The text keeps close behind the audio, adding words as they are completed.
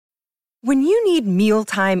When you need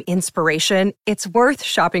mealtime inspiration, it's worth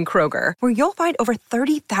shopping Kroger, where you'll find over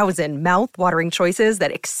 30,000 mouth-watering choices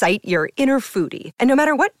that excite your inner foodie. And no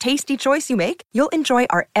matter what tasty choice you make, you'll enjoy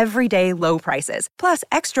our everyday low prices, plus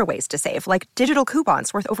extra ways to save, like digital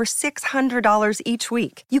coupons worth over $600 each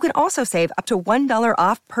week. You can also save up to $1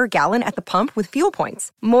 off per gallon at the pump with fuel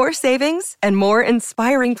points. More savings and more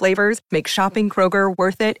inspiring flavors make shopping Kroger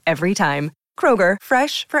worth it every time. Kroger,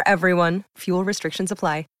 fresh for everyone. Fuel restrictions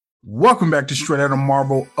apply. Welcome back to Straight Outta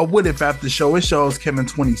Marvel, a What If After Show. It shows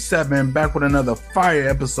Kevin27 back with another fire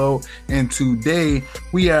episode, and today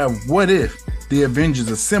we have What If the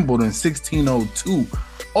Avengers Assembled in 1602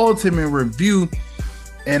 Ultimate Review.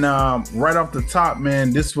 And right off the top,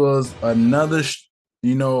 man, this was another,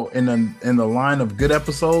 in the line of good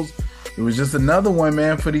episodes. It was just another one,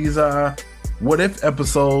 man, for these What If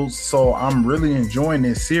episodes. So I'm really enjoying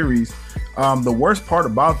this series. The worst part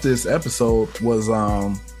about this episode was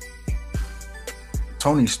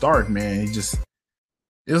Tony Stark, man. It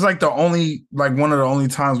was like one of the only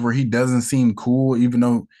times where he doesn't seem cool, even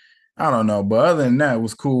though, I don't know. But other than that, it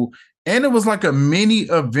was cool. And it was like a mini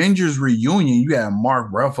Avengers reunion. You had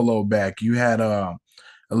Mark Ruffalo back. You had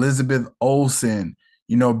Elizabeth Olsen,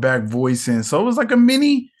 back voicing. So it was like a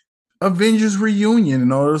mini Avengers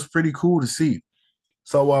reunion. It was pretty cool to see.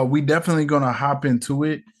 So we definitely gonna hop into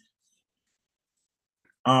it.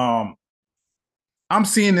 I'm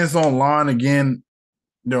seeing this online again.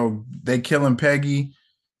 They killing Peggy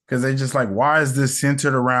because they just like, why is this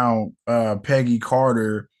centered around Peggy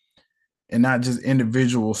Carter and not just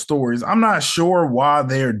individual stories? I'm not sure why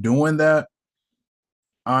they're doing that.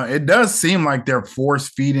 It does seem like they're force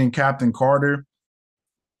feeding Captain Carter.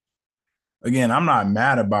 Again, I'm not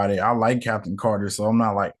mad about it. I like Captain Carter, so I'm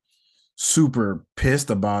not like super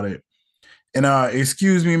pissed about it. And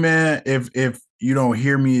excuse me, man, if you don't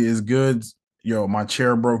hear me as good, my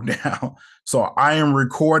chair broke down. So I am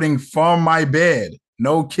recording from my bed.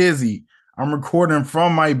 No kizzy. I'm recording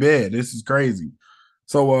from my bed. This is crazy.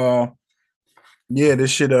 So yeah, this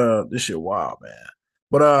shit wild, man.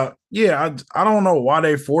 But yeah, I don't know why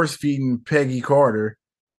they force feeding Peggy Carter,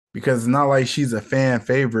 because it's not like she's a fan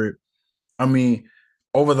favorite. I mean,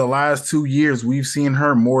 over the last 2 years, we've seen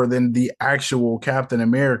her more than the actual Captain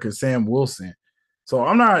America, Sam Wilson. So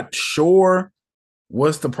I'm not sure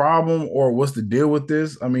what's the problem or what's the deal with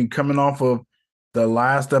this. I mean, coming off of the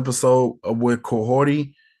last episode with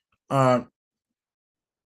Cohorty, you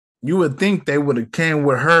would think they would have came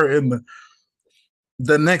with her in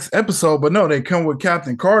the next episode, but no, they come with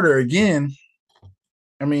Captain Carter again.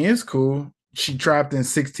 I mean, it's cool. She trapped in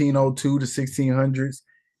 1602 to 1600s.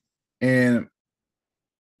 And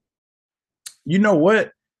you know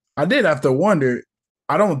what? I did have to wonder.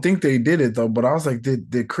 I don't think they did it, though, but I was like,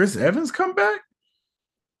 did Chris Evans come back?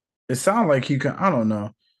 It sounded like he can. I don't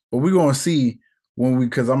know, but we're gonna see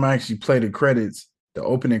because I'm gonna actually play the credits, the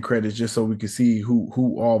opening credits, just so we can see who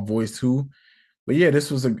all voiced who. But yeah, this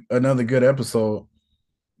was another good episode.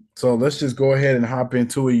 So let's just go ahead and hop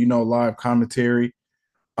into it. Live commentary.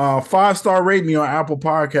 5-star rating on Apple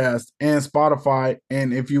Podcasts and Spotify.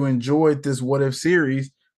 And if you enjoyed this What If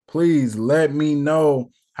series, please let me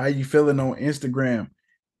know how you feeling on Instagram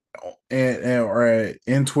or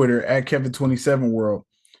in Twitter at Kevin27World.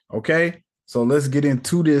 Okay, so let's get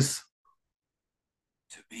into this.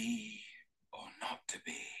 To be or not to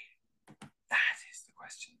be, that is the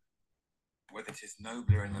question. Whether it is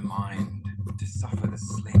nobler in the mind to suffer the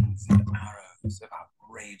slings and arrows of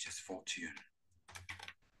outrageous fortune.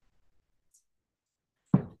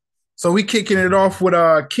 So we kicking it off with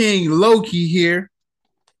King Loki here,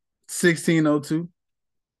 1602.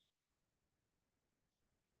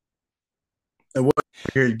 And what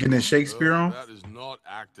here getting Shakespeare on? That is not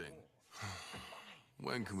acting.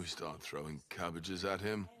 When can we start throwing cabbages at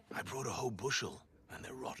him? I brought a whole bushel, and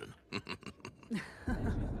they're rotten.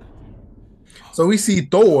 So we see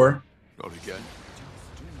Thor. Not again.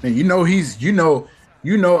 And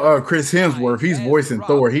Chris Hemsworth, he's voicing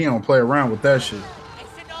Thor. He don't play around with that shit.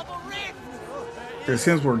 Chris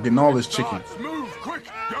Hemsworth getting all this chicken. Move, quick,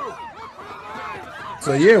 go.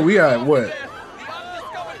 So yeah, we got what?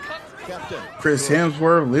 Chris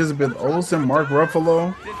Hemsworth, Elizabeth Olsen, Mark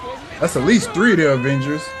Ruffalo. That's at least 3 of the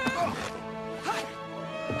Avengers.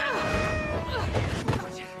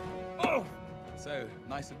 So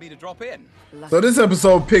nice of me to drop in. So this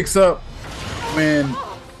episode picks up when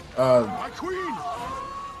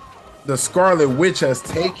the Scarlet Witch has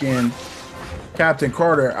taken Captain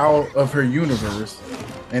Carter out of her universe,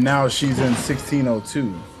 and now she's in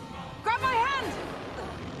 1602. Grab my hand!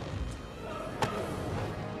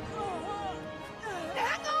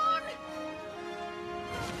 Hang on!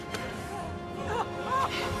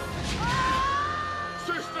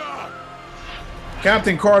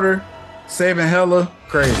 Captain Carter saving Hela,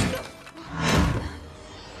 crazy.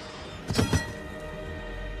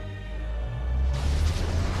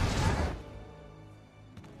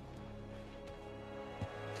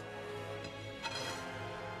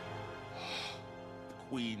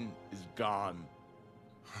 Queen is gone.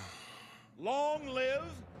 Long live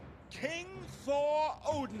King Thor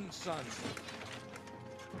Odin's son.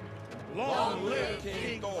 Long live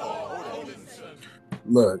King Thor Odin's son.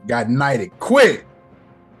 Look, got knighted quick.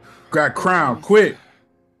 Got crowned quick.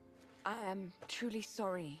 I am truly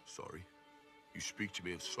sorry. Sorry? You speak to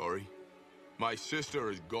me of sorry? My sister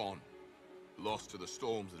is gone. Lost to the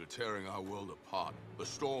storms that are tearing our world apart. The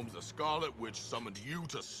storms the Scarlet Witch summoned you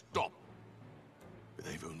to stop. But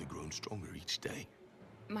they've only grown stronger each day.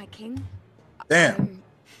 My king? Damn.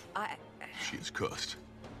 She is cursed.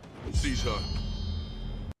 Seize her.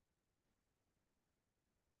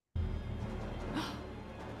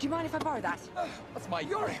 Do you mind if I borrow that? That's my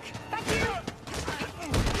Yorick. Thank you!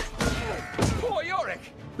 Poor Yorick.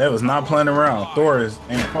 That was not playing around. Thor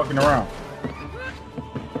ain't fucking around.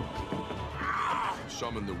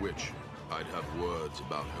 Summon the witch. I'd have words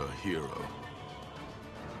about her hero.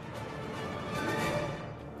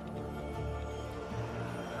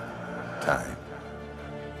 Time.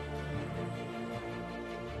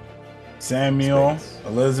 Samuel,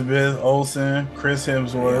 Elizabeth Olsen, Chris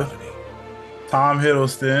Hemsworth, Reality. Tom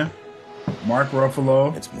Hiddleston, Mark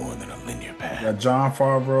Ruffalo. It's more than a linear path. Got John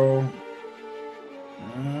Favreau,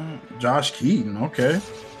 Josh Keaton. Okay,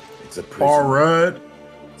 It's a Paul prison Rudd,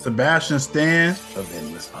 Sebastian Stan, of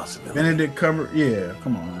endless possibility, Benedict Cumberbatch. Yeah,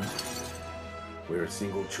 come on, man. where a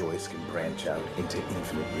single choice can branch out into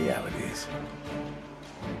infinite realities,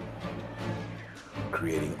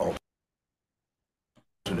 creating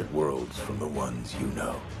alternate worlds from the ones you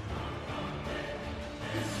know.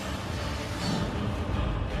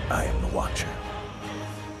 I am the Watcher.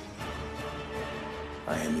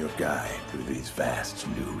 I am your guide through these vast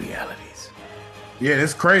new realities. Yeah,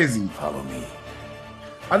 it's crazy. Follow me.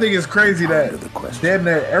 I think it's crazy that Under the question. damn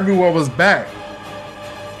near everyone was back for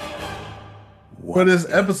What this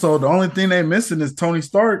if? episode. The only thing they missing is Tony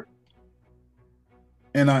Stark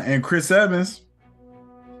and Chris Evans.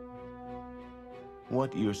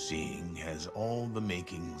 What you're seeing has all the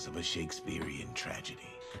makings of a Shakespearean tragedy.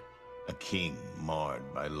 A king marred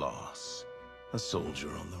by loss, a soldier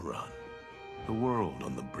on the run, the world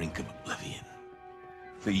on the brink of oblivion.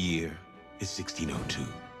 The year is 1602.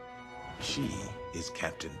 She is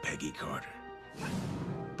Captain Peggy Carter.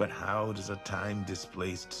 But how does a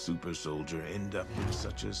time-displaced super soldier end up in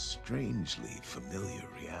such a strangely familiar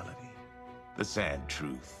reality? The sad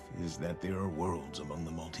truth is that there are worlds among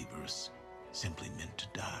the multiverse simply meant to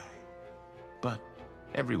die. But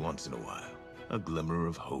every once in a while, a glimmer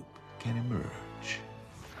of hope can emerge.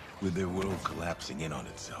 With their world collapsing in on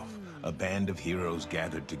itself, a band of heroes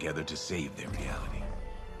gathered together to save their reality.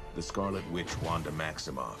 The Scarlet Witch Wanda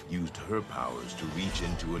Maximoff used her powers to reach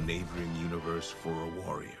into a neighboring universe for a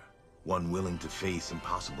warrior, one willing to face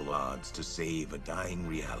impossible odds to save a dying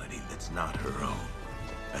reality that's not her own.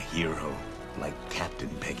 A hero like Captain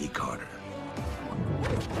Peggy Carter.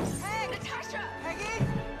 Hey, Natasha! Peggy!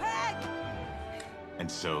 Peg! And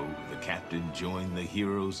so, the captain joined the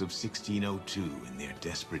heroes of 1602 in their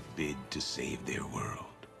desperate bid to save their world.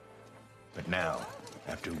 But now,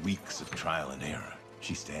 after weeks of trial and error,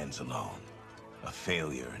 she stands alone. A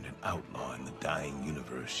failure and an outlaw in the dying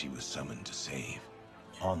universe she was summoned to save.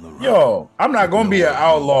 On the run. Yo, I'm not gonna be an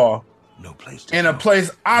outlaw No place to in a go.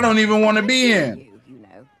 place I don't even want to be in. You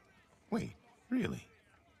know. Wait, really?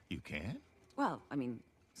 You can? Well, I mean,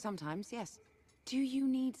 sometimes, yes. Do you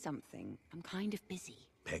need something? I'm kind of busy.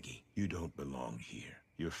 Peggy, you don't belong here.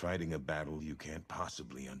 You're fighting a battle you can't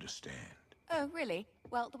possibly understand. Oh, really?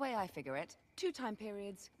 Well, the way I figure it, 2 time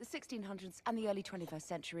periods, the 1600s and the early 21st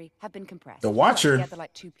century, have been compressed. The Watcher, Together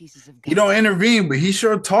like 2 pieces of he gum. don't intervene, but he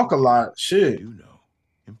sure talk a lot. You Shit. do know.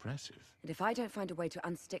 Impressive. And if I don't find a way to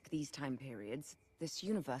unstick these time periods, this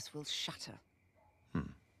universe will shatter.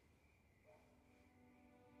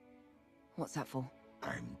 What's that for?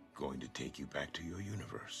 I'm going to take you back to your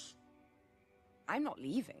universe. I'm not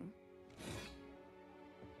leaving.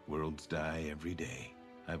 Worlds die every day.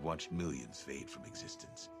 I've watched millions fade from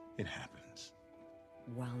existence. It happens.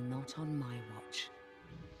 Well, not on my watch.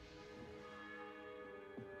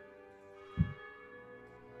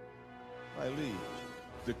 My liege,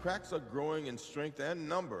 the cracks are growing in strength and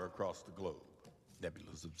number across the globe.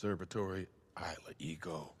 Nebula's Observatory, Isla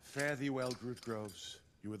Ego. Fare thee well, Groot Groves.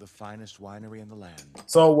 You are the finest winery in the land.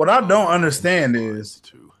 So what I don't understand is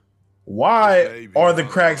why are the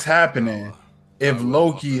cracks happening if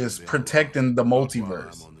Loki is protecting the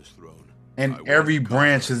multiverse and I every once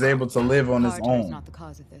branch conquered is able to live on its Carter is own. not the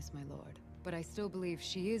cause of this, my lord. But I still believe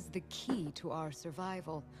she is the key to our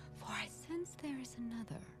survival. For I sense there is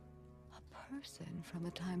another. A person from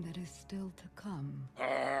a time that is still to come.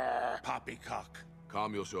 Poppycock.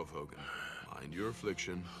 Calm yourself, Hogan. Mind your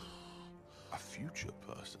affliction. A future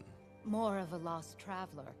person. More of a lost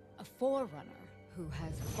traveler. A forerunner who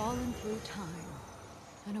has fallen through time.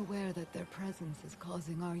 Unaware that their presence is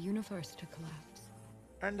causing our universe to collapse.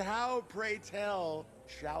 And how, pray tell,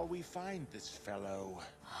 shall we find this fellow?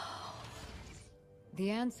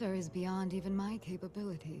 The answer is beyond even my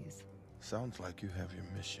capabilities. Sounds like you have your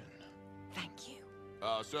mission. Thank you.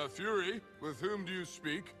 Sir Fury, with whom do you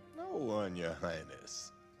speak? No one, your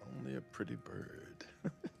highness. Only a pretty bird.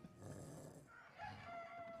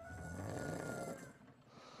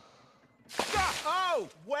 Oh,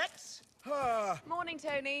 Wex! Morning,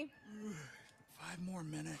 Tony. 5 more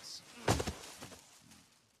minutes.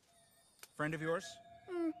 Friend of yours?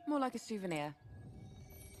 More like a souvenir.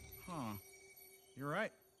 Huh. You're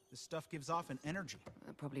right. This stuff gives off an energy.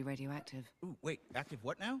 Probably radioactive. Ooh, wait, active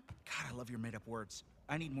what now? God, I love your made-up words.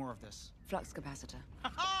 I need more of this. Flux capacitor.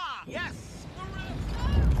 Ha-ha! Yes!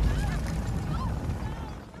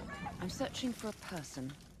 I'm searching for a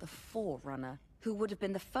person, the Forerunner, who would have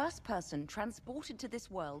been the first person transported to this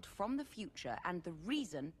world from the future and the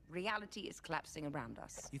reason reality is collapsing around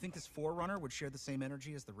us. You think this Forerunner would share the same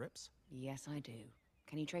energy as the Rips? Yes, I do.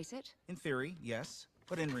 Can you trace it? In theory, yes.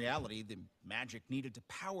 But in reality, the magic needed to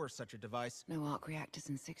power such a device. No arc reactors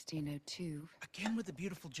in 1602. Again with the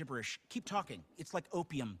beautiful gibberish. Keep talking. It's like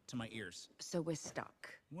opium to my ears. So we're stuck.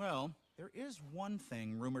 Well, there is one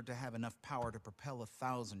thing rumored to have enough power to propel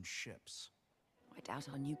 1,000 ships. I doubt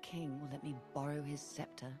our new king will let me borrow his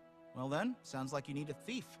scepter. Well then, sounds like you need a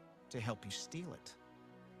thief to help you steal it.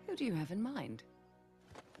 Who do you have in mind?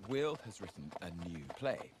 Will has written a new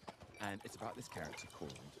play, and it's about this character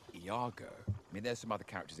called Iago. I mean, there's some other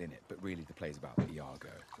characters in it, but really the play's about Iago.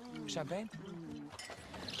 Champagne?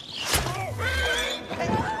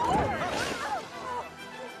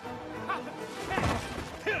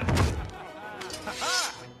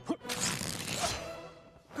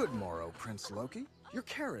 Good morrow, Prince Loki. Your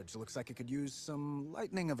carriage looks like it could use some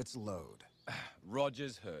lightening of its load.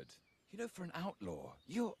 Roger's Hood. You know, for an outlaw,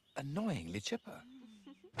 you're annoyingly chipper.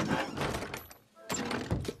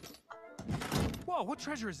 Whoa, what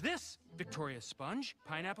treasure is this? Victoria's sponge?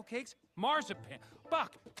 Pineapple cakes? Marzipan?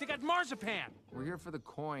 Buck, they got marzipan! We're here for the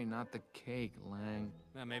coin, not the cake, Lang.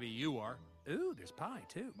 Well, maybe you are. Ooh, there's pie,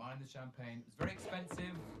 too. Mind the champagne. It's very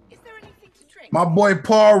expensive. Is there anything to drink? My boy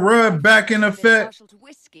Paul Rudd back in effect. Partial to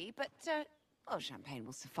whiskey, but, well, champagne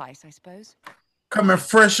will suffice, I suppose. Coming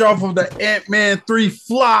fresh off of the Ant-Man 3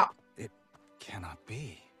 flop. It cannot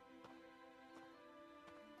be.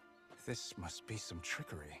 This must be some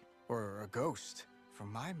trickery. Or a ghost. For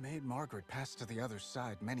my maid Margaret passed to the other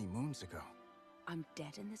side many moons ago. I'm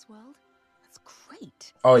dead in this world? That's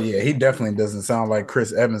great. Oh yeah, he definitely doesn't sound like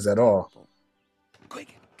Chris Evans at all.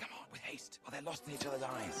 Quick, come on, with haste, or they're lost in each other's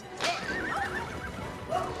eyes.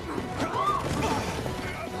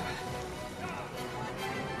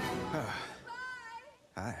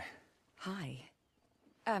 Hi. Hi.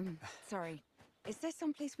 Sorry. Is there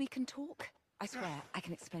someplace we can talk? I swear, I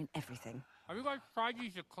can explain everything. Have you guys tried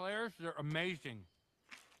these eclairs? They're amazing.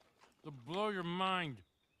 They'll blow your mind.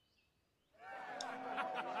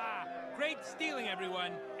 Great stealing,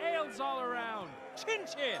 everyone. Ales all around. Chin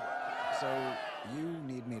chin. So, you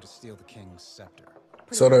need me to steal the king's scepter.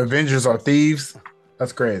 So the Avengers are thieves?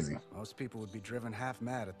 That's crazy. Most people would be driven half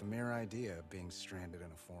mad at the mere idea of being stranded in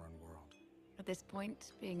a foreign world. At this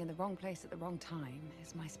point, being in the wrong place at the wrong time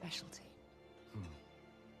is my specialty.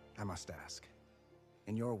 I must ask.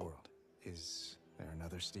 In your world, is there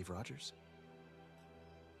another Steve Rogers?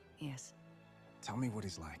 Yes. Tell me what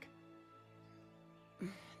he's like.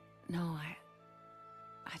 No,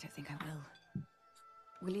 I don't think I will.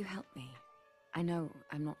 Will you help me? I know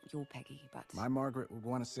I'm not your Peggy, but... My Margaret would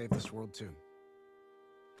want to save this world too.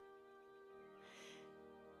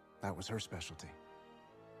 That was her specialty.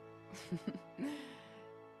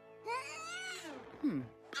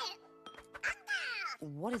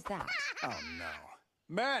 What is that? Oh no.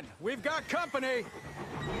 Men, we've got company!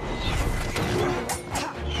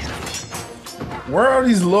 Where are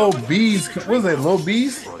these little bees? What is it, little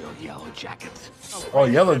bees? Royal Yellow Jackets. Oh,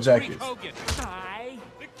 Yellow Jackets. Hi.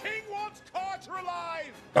 The king wants Carter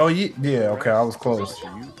alive! Oh, yeah, okay, I was close.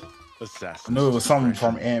 I knew it was something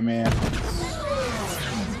from Ant-Man.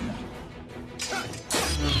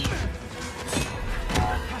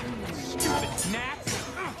 Gnats?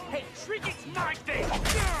 Hey, Shrieking's my thing!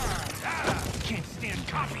 Can't stand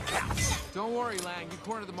coffee. Don't worry, Lang. You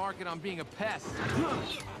cornered the market on being a pest.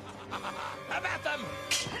 About them!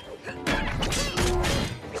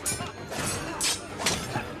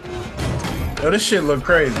 Yo, this shit look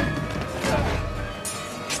crazy.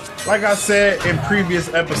 Like I said in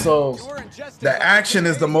previous episodes, the action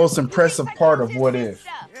is the most impressive part of What If.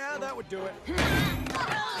 Yeah, that would do it.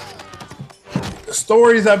 The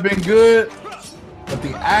stories have been good, but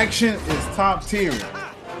the action is top tier.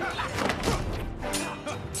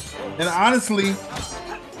 And honestly,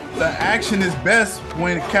 the action is best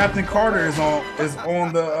when Captain Carter is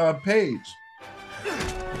on the page.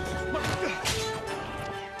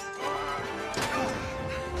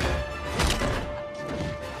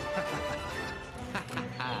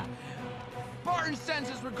 Barton sends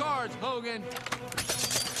his regards, Hogan.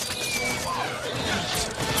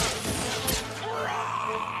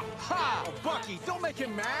 Ha! Oh, Bucky, don't make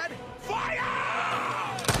him mad.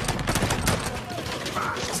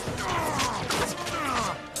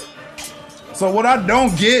 So what I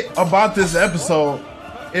don't get about this episode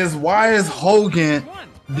is why is Hogan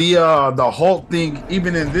the Hulk thing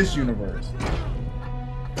even in this universe?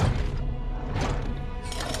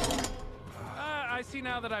 I see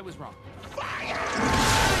now that I was wrong.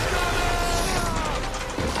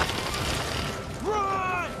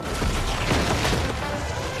 Run!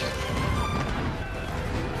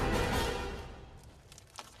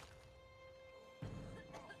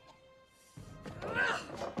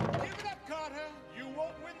 Give it up, Carter. You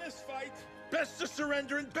won't win this fight. Best to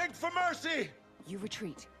surrender and beg for mercy. You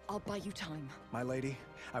retreat. I'll buy you time. My lady,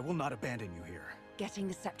 I will not abandon you here. Getting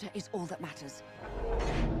the scepter is all that matters.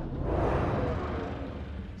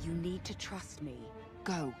 You need to trust me.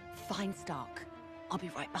 Go, find Stark. I'll be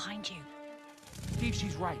right behind you. Steve,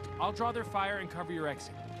 she's right. I'll draw their fire and cover your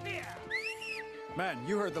exit. Man,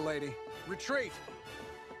 you heard the lady. Retreat!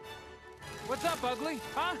 What's up, Ugly?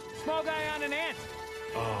 Huh? Small guy on an ant.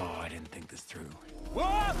 Oh, I didn't think this through.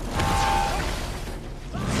 Whoa!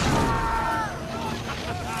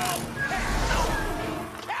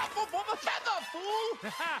 Careful for the feather,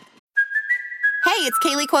 fool! Hey, it's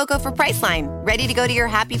Kaylee Cuoco for Priceline. Ready to go to your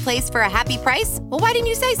happy place for a happy price? Well, why didn't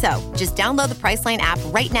you say so? Just download the Priceline app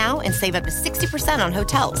right now and save up to 60% on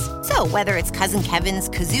hotels. So whether it's Cousin Kevin's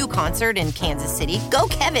Kazoo Concert in Kansas City, go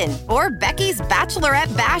Kevin, or Becky's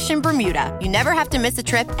Bachelorette Bash in Bermuda, you never have to miss a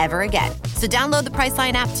trip ever again. So download the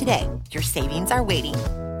Priceline app today. Your savings are waiting.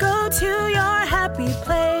 Go to your happy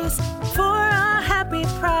place for a happy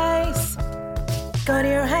price. Go to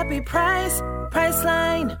your happy price,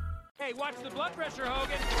 Priceline. Hey, watch the blood pressure,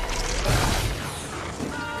 Hogan.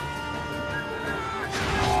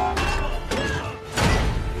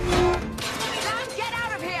 Sam, get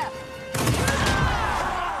out of here!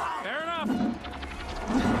 Fair enough.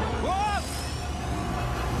 Whoa!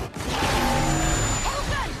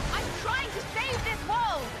 Hogan, I'm trying to save this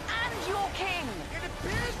world and your king. It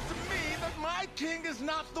appears to me that my king is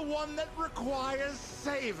not the one that requires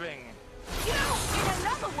saving. You know, in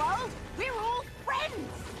another world, we're all friends.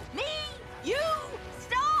 Me, you,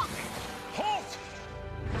 Stark. Halt!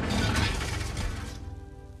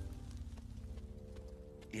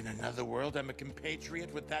 In another world, I'm a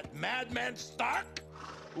compatriot with that madman Stark?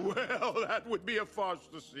 Well, that would be a farce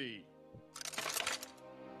to see.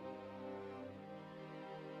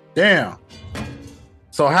 Damn.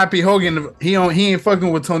 So Happy Hogan, he ain't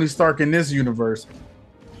fucking with Tony Stark in this universe.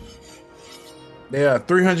 They are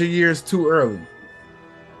 300 years too early.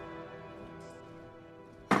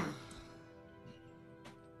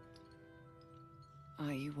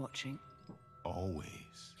 Are you watching? Always.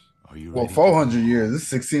 Are you Well, ready? 400 years. This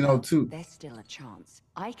is 1602. There's still a chance.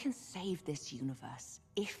 I can save this universe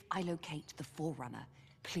if I locate the Forerunner.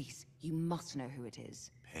 Please, you must know who it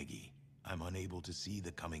is. Peggy, I'm unable to see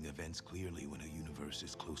the coming events clearly when a universe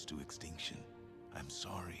is close to extinction. I'm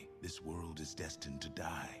sorry. This world is destined to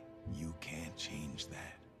die. You can't change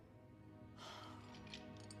that.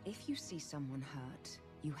 If you see someone hurt,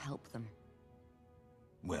 you help them.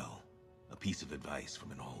 Well, a piece of advice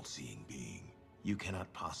from an all-seeing being. You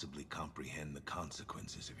cannot possibly comprehend the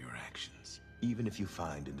consequences of your actions. Even if you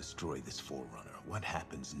find and destroy this Forerunner, what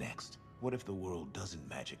happens next? What if the world doesn't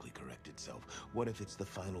magically correct itself? What if it's the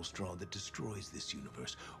final straw that destroys this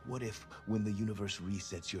universe? What if, when the universe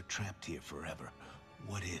resets, you're trapped here forever?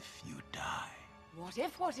 What if you die? What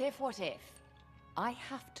if, what if, what if? I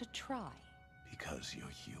have to try. Because you're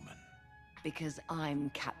human. Because I'm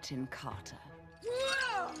Captain Carter.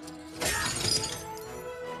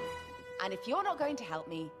 And if you're not going to help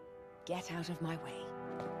me, get out of my way.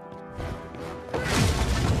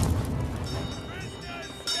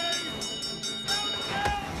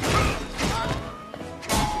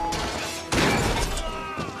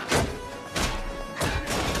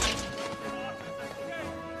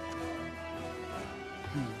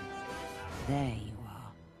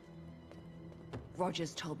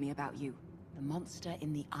 Rogers told me about you. The monster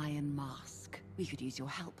in the Iron Mask. We could use your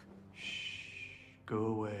help. Go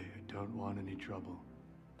away. I don't want any trouble.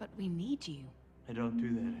 But we need you. I don't do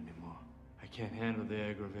that anymore. I can't handle the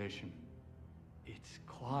aggravation. It's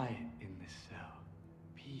quiet in this cell.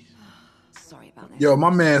 Peace. Sorry about this. Yo,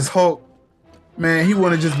 my man's Hulk. Man, he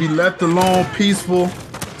want to just be left alone, peaceful.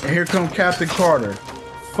 And here come Captain Carter,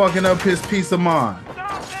 fucking up his peace of mind.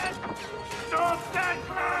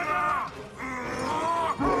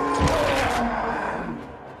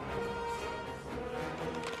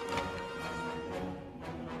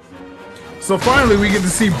 So finally, we get to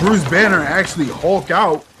see Bruce Banner actually Hulk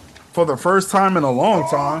out for the first time in a long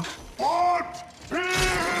time.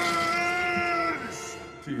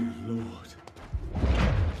 Dear Lord.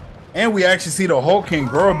 And we actually see the Hulk can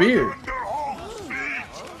grow a beard.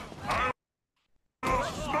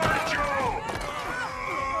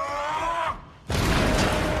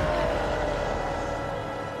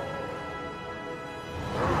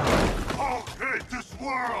 Hulk hate this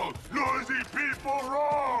world! Noisy people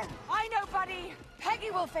wrong! I know, buddy. Peggy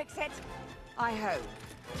will fix it. I hope.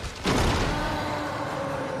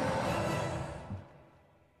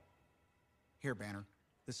 Here, Banner.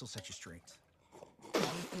 This'll set you straight.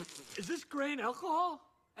 Is this grain alcohol?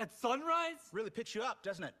 At sunrise? Really picks you up,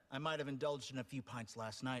 doesn't it? I might have indulged in a few pints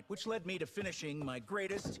last night, which led me to finishing my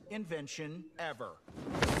greatest invention ever.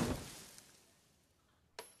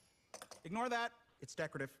 Ignore that. It's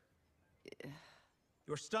decorative.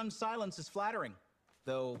 Your stunned silence is flattering,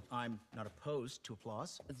 though I'm not opposed to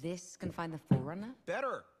applause. This can find the Forerunner?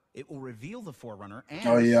 Better. It will reveal the Forerunner and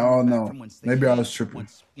Oh yeah, I don't know. Maybe I was tripping.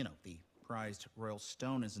 Once, you know, the prized royal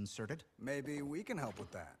stone is inserted. Maybe we can help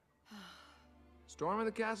with that. Storming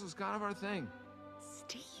the castle's kind of our thing.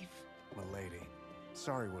 Steve. Milady.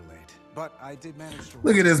 Sorry we're late, but I did manage to...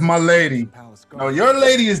 Look at this, my lady. No, your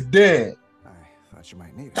lady is dead. I thought you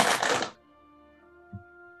might need it.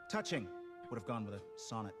 Touching. Would have gone with a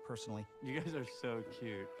sonnet, personally. You guys are so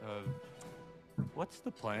cute. What's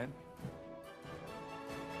the plan?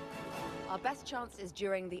 Our best chance is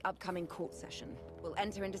during the upcoming court session. We'll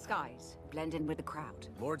enter in disguise, blend in with the crowd.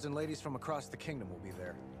 Lords and ladies from across the kingdom will be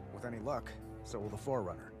there. With any luck, so will the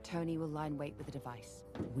Forerunner. Tony will line wait with the device.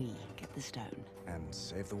 We get the stone. And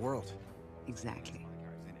save the world. Exactly.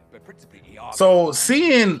 But principally, Iago So is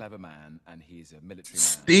seeing a clever man, and he's a military man.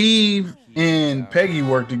 Steve and Peggy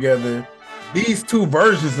work together, these two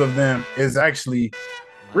versions of them is actually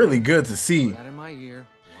really good to see. That in my ear.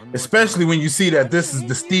 Especially when you see that this is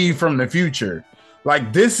the Steve from the future.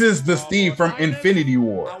 Like, this is the Steve from Infinity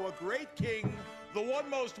War. Our great king, the one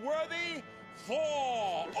most worthy,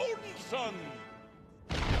 Thor, Odin's son.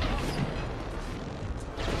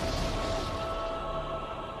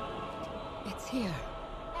 It's here.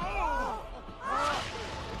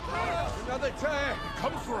 Another tag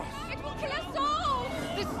comes for us. It will kill us all!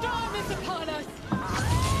 The storm is upon us!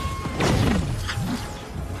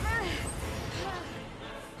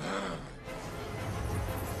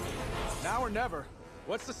 Now or never.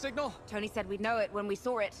 What's the signal? Tony said we'd know it when we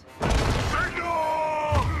saw it.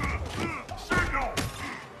 Signal! Signal!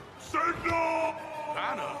 Signal!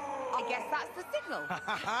 Banner! I guess that's the signal.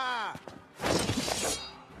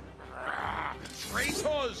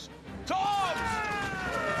 Traitors! Tom!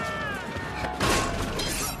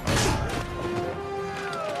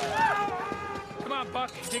 Come on,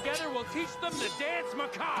 Buck. Together we'll teach them the dance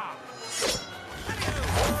macabre.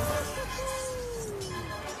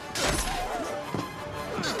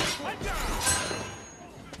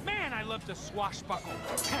 Man, I love to swashbuckle.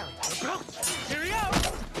 Harry, the belt. Cheerio!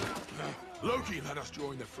 Loki, let us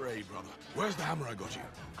join the fray, brother. Where's the hammer I got you?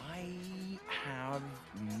 I have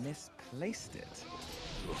misplaced it.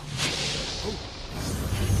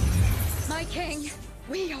 My king,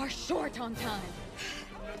 we are short on time.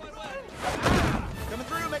 Coming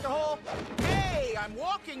through, make a hole. Hey, I'm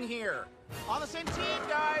walking here. On the same team,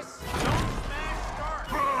 guys.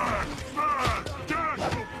 Don't smash start.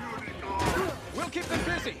 We'll keep them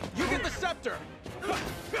busy. You get the scepter.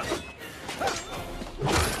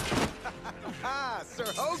 Sir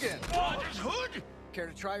Hogan. Hood? Care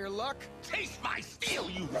to try your luck? Taste my steel,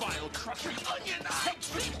 you vile crushing onion-eyed,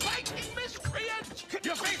 tree-biting miscreant!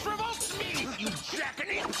 Your face revolts me, you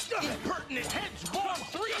jackanapes! Impertinent heads, born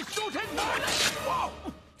three-suited varlets! Whoa!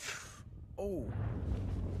 Oh.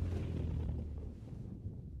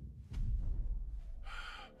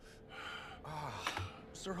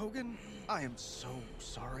 Sir Hogan, I am so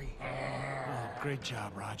sorry. Great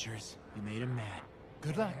job, Rogers. You made him mad.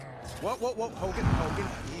 Good luck. Whoa, Hogan,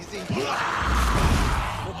 easy.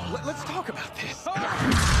 Well, let's talk about this.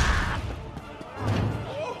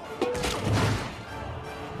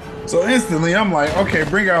 So instantly, I'm like, okay,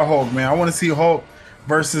 bring out Hulk, man. I want to see Hulk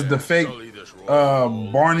versus the fake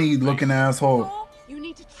Barney looking ass Hulk. You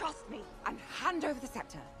need to trust me and hand over the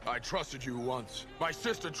scepter. I trusted you once. My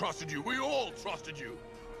sister trusted you. We all trusted you.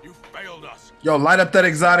 You failed us. Yo, light up that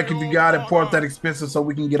exotic if you got it. Pour up that expensive so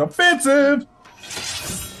we can get offensive.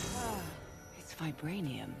 It's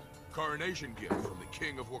vibranium. Coronation gift from the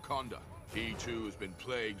King of Wakanda. He too has been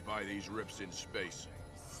plagued by these rips in space.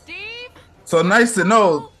 Steve? So nice to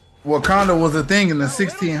know Wakanda was a thing in the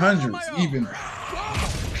 1600s, even.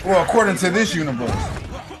 Well, according to this universe.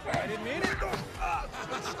 I didn't mean it.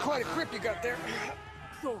 That's quite a grip you got there.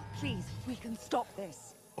 Thor, please, we can stop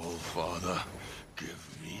this. Oh, Father,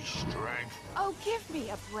 give me strength. Oh, give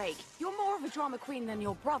me a break. You're more of a drama queen than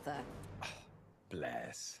your brother.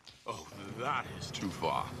 Bless. Oh, that is too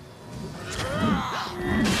far.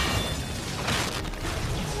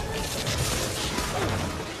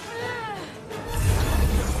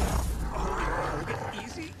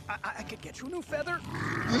 Easy. I could get you a new feather.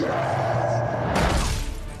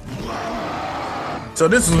 So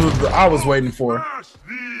this is what I was waiting for.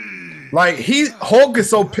 Like Hulk is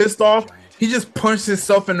so pissed off, he just punched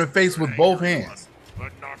himself in the face with both hands.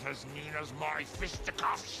 But not as mean as my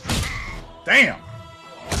fisticuffs. Damn.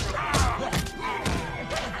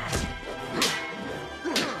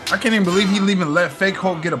 I can't even believe he even let fake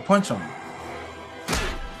Hulk get a punch on him.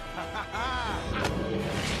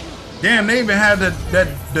 Damn, they even had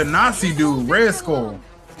the Nazi dude, Red Skull.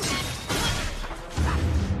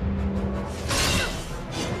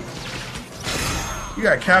 You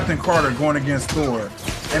got Captain Carter going against Thor.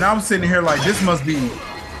 And I'm sitting here like this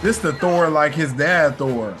the Thor like his dad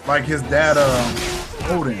Thor. Like his dad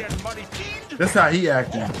Odin. That's how he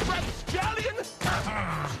acting.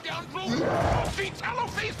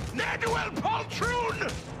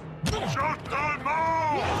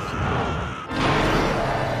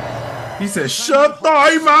 He said, "Shut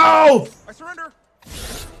thy mouth!" I surrender.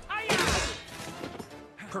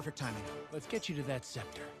 Perfect timing. Let's get you to that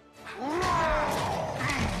scepter.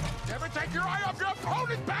 Never take your eye off your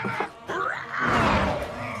opponent, Banner!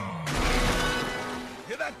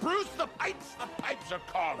 Hear that, Bruce? The pipes are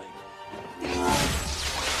calling.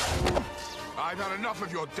 I've had enough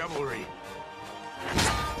of your devilry.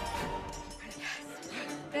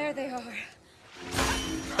 There they are.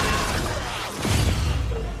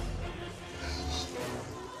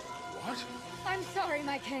 What? I'm sorry,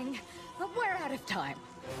 my king, but we're out of time.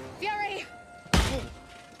 Fury!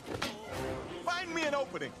 Find me an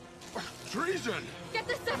opening. Treason! Get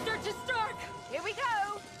the scepter to Stark! Here we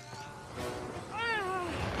go.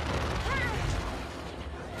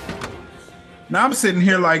 Now I'm sitting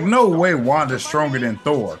here like, no way Wanda's stronger than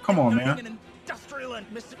Thor. Come on, man.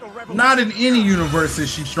 Not in any universe is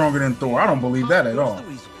she stronger than Thor. I don't believe that at all.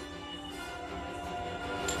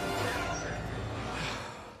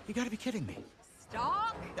 You gotta be kidding me.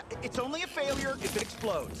 Stop. It's only a failure if it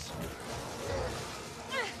explodes.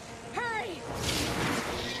 Hurry!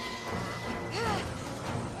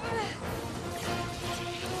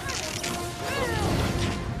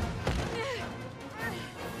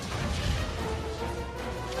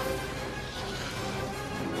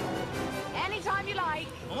 Anytime you like.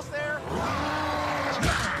 Almost there.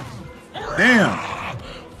 Damn.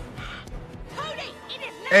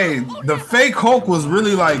 Hey, the fake Hulk was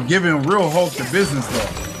really like giving real Hulk the business though.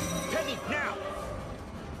 Peggy, now.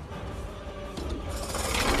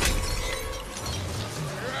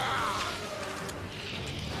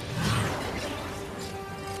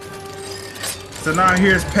 So now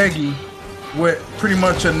here's Peggy with pretty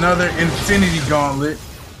much another Infinity Gauntlet.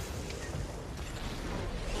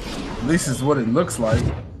 At least is what it looks like.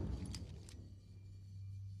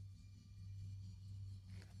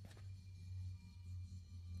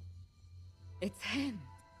 It's him.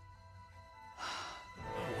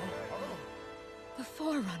 The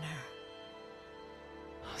Forerunner.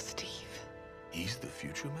 Oh, Steve. He's the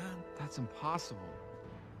future man? That's impossible.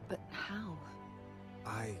 But how?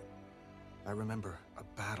 I remember a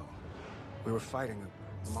battle. We were fighting a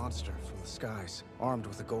monster from the skies, armed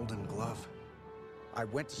with a golden glove. I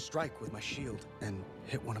went to strike with my shield and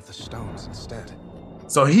hit one of the stones instead.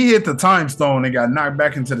 So he hit the time stone and got knocked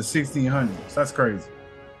back into the 1600s. That's crazy.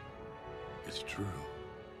 It's true.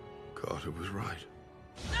 Carter was right.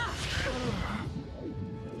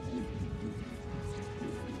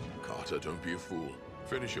 Carter, don't be a fool.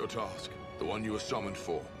 Finish your task. The one you were summoned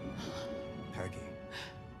for. Peggy.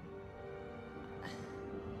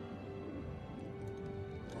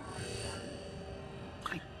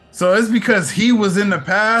 So it's because he was in the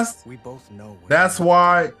past. We both know. That's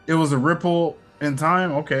why it was a ripple in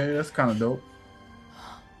time. Okay, that's kind of dope.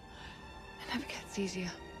 It never gets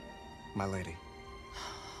easier. my lady.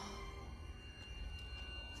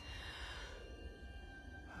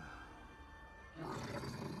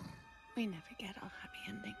 We never get our happy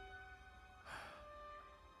ending.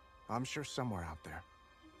 I'm sure somewhere out there,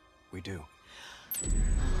 we do.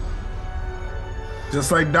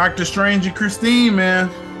 Just like Doctor Strange and Christine, man.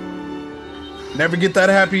 Never get that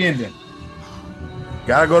happy ending.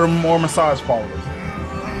 Gotta go to more massage parlors.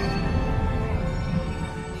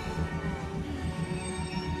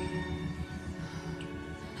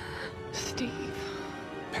 Steve.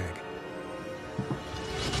 Peg.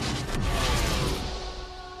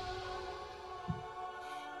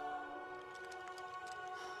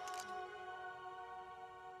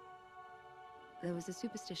 There was a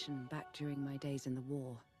superstition back during my days in the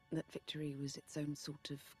war that victory was its own sort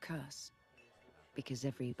of curse. Because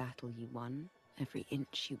every battle you won, every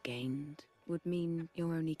inch you gained, would mean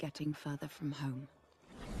you're only getting further from home.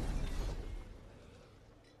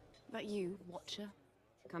 That you, Watcher?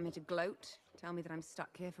 Come here to gloat? Tell me that I'm stuck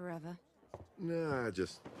here forever? Nah, I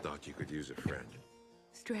just thought you could use a friend.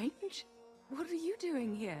 Strange? What are you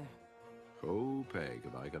doing here? Oh, Peg,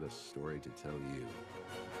 have I got a story to tell you.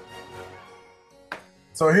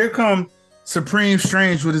 So here come Supreme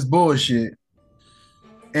Strange with his bullshit.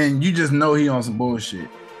 And you just know he on some bullshit.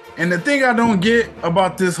 And the thing I don't get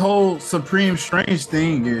about this whole Supreme Strange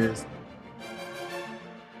thing is,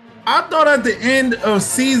 I thought at the end of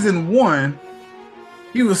season 1,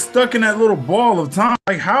 he was stuck in that little ball of time.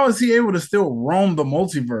 Like, how is he able to still roam the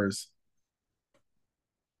multiverse?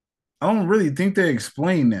 I don't really think they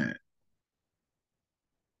explain that.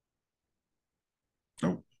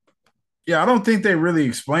 Oh. Yeah, I don't think they really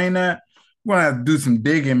explain that. I'm gonna have to do some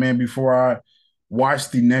digging, man, before I watch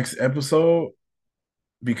the next episode,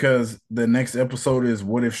 because the next episode is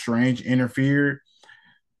What If Strange Interfered.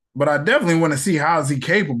 But I definitely want to see how is he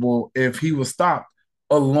capable if he was stopped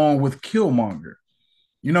along with Killmonger.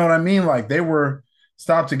 You know what I mean? Like, they were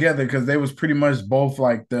stopped together because they was pretty much both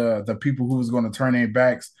like the people who was going to turn their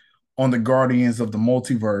backs on the Guardians of the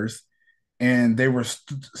Multiverse, and they were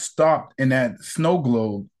stopped in that snow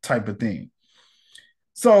globe type of thing.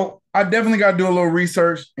 So I definitely got to do a little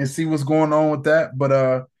research and see what's going on with that.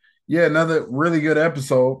 But yeah, another really good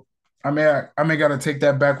episode. I may got to take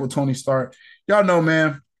that back with Tony Stark. Y'all know,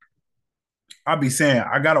 man, I'll be saying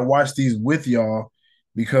I got to watch these with y'all,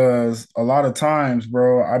 because a lot of times,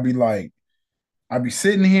 bro, I be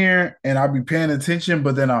sitting here and I be paying attention,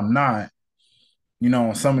 but then I'm not,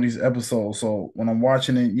 on some of these episodes. So when I'm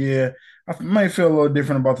watching it, yeah, I might feel a little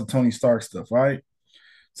different about the Tony Stark stuff, right?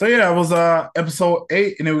 So yeah, it was episode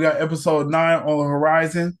 8, and then we got episode 9 on the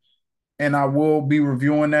horizon, and I will be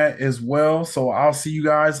reviewing that as well. So I'll see you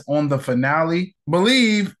guys on the finale.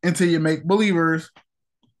 Believe until you make believers.